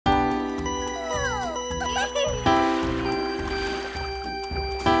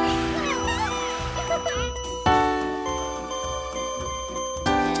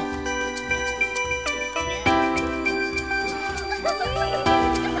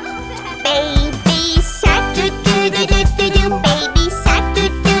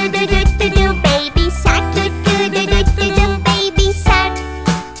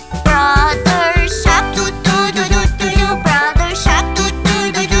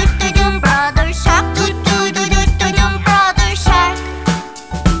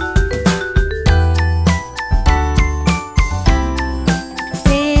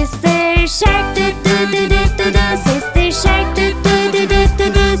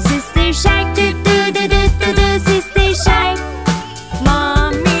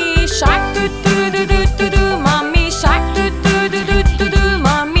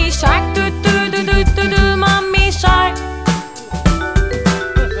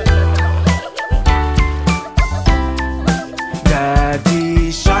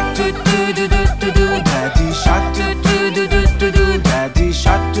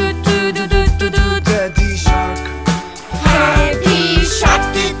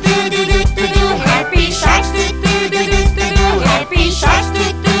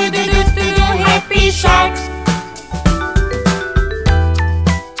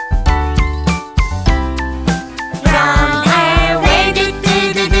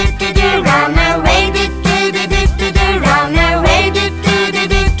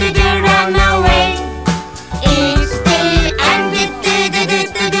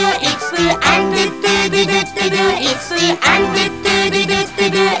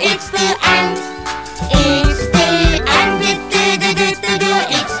It's the ant. It's the ant. It's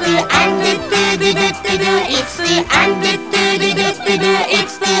the ant. It's the ant.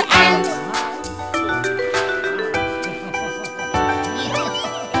 It's the ant.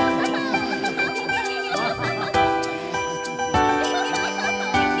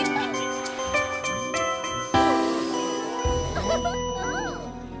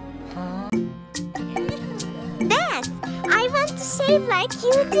 Dad, I want to shave like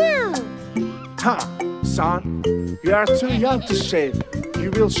you do. Son, you are too young to shave.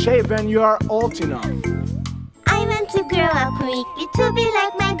 You will shave when you are old enough. I want to grow up quickly to be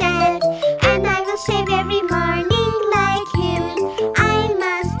like my dad, and I will shave every morning like him. I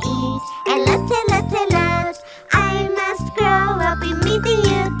must eat a lot, a lot, a lot. I must grow up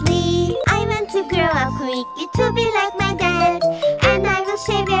immediately. I want to grow up quickly to be like my dad, and I will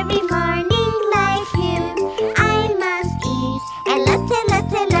shave every morning like him. I must eat a lot, a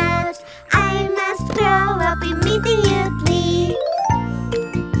lot, a lot. I must grow up immediately.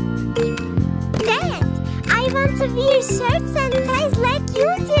 Dad, I want to wear shirts and ties like you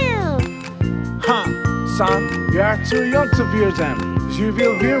do. Son, you are too young to wear them. You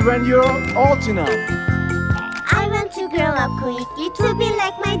will wear when you are old enough. I want to grow up quickly to be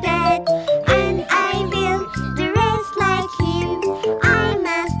like my dad, and I will dress like him. I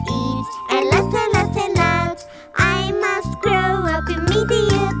must eat a lot, a lot, a lot. I must grow up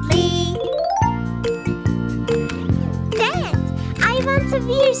immediately. Dad, I want to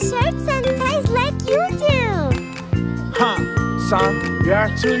wear shirts and ties like you do. Son, you are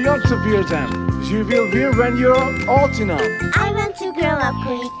too young to wear them. You will wear when you are old enough. I want to grow up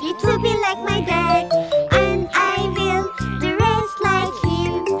quickly to be like my dad, and I will dress like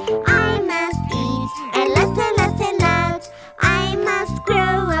him. I must eat a lot, a lot, a lot. I must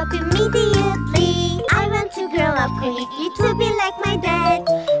grow up immediately. I want to grow up quickly to be like my dad,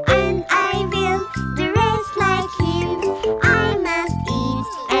 and I will dress like him. I must eat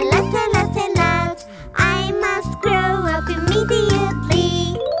a lot, a lot, a lot. I must grow up immediately.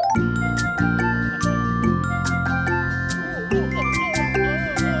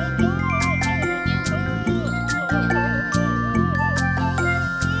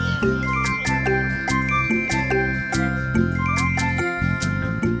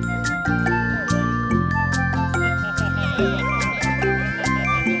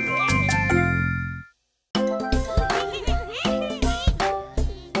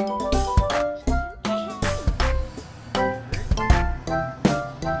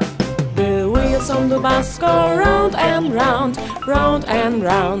 On the bus go round and round, round and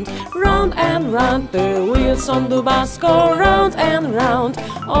round, round and round. The wheels on the bus go round and round,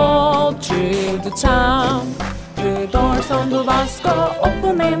 all through the town. The doors on the bus go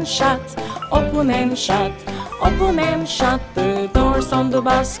open and shut, open and shut, open and shut. The doors on the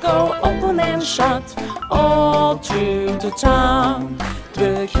bus go open and shut, all through the town.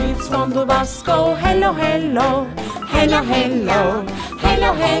 The kids on the bus go hello, hello, hello, hello,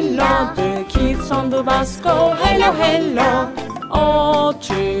 hello, hello. The kids on the bus go hello, hello, all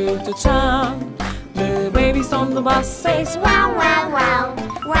through the town. The babies on the bus says wow, wow, wow,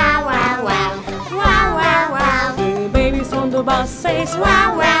 wow, wow, wow, wow, wow, wow. The babies on the bus says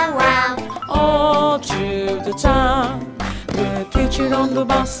wow, wow, wow, all through the town. The teacher on the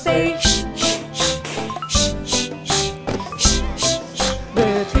bus says shh, shh, shh, shh, shh, shh, shh, shh.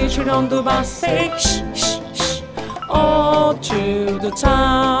 The teacher on the bus says shh, shh, shh, all through the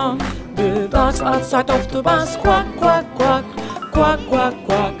town. The dogs outside of the bus quack, quack, quack, quack, quack,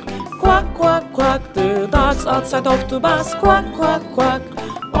 quack, quack, quack, quack. The dogs outside of the bus quack, quack, quack,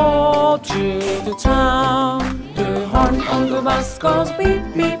 all through the town. The horn on the bus goes beep,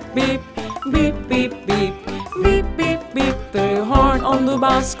 beep, beep, beep, beep, beep, beep, beep, beep. The horn on the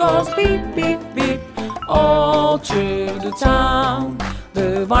bus goes beep, beep, beep, all through the town.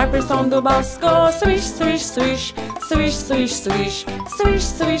 The wipers on the bus go swish, swish, swish, swish, swish, swish, swish,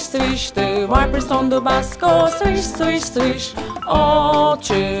 swish, swish. The wipers on the bus go swish, swish, swish, all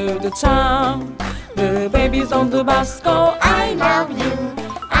through the town. The babies on the bus go I love you,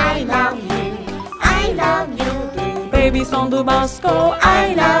 I love you, I love you. The babies on the bus go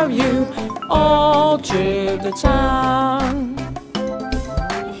I love you, all through the town.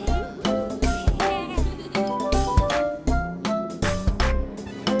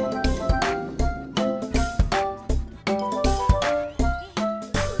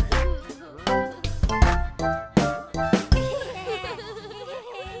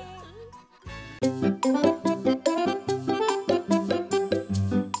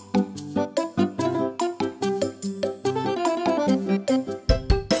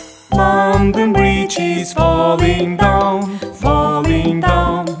 London Bridge is falling down, falling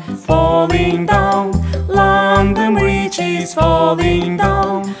down. Bridge is falling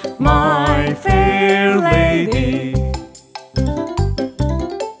down, my fair lady.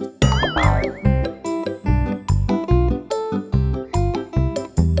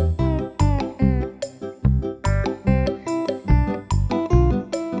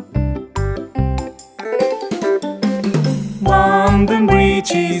 London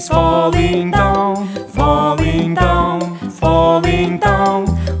Bridge is falling down, falling down, falling down.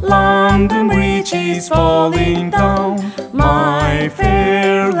 London Bridge is falling down, my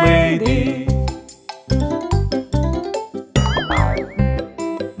fair lady.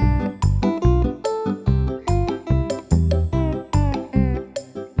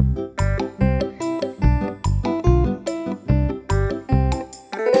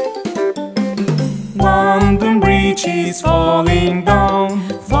 London Bridge is falling down,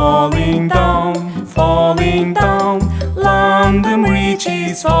 falling down, falling down. London Bridge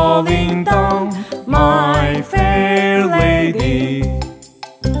is falling down, my fair lady.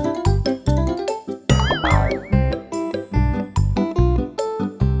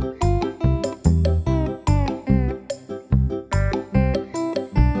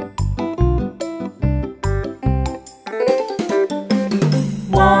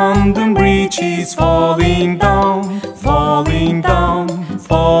 London Bridge is falling down, falling down,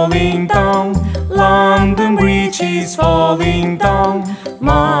 falling down. London Bridge is falling down,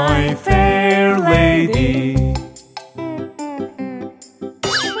 my fair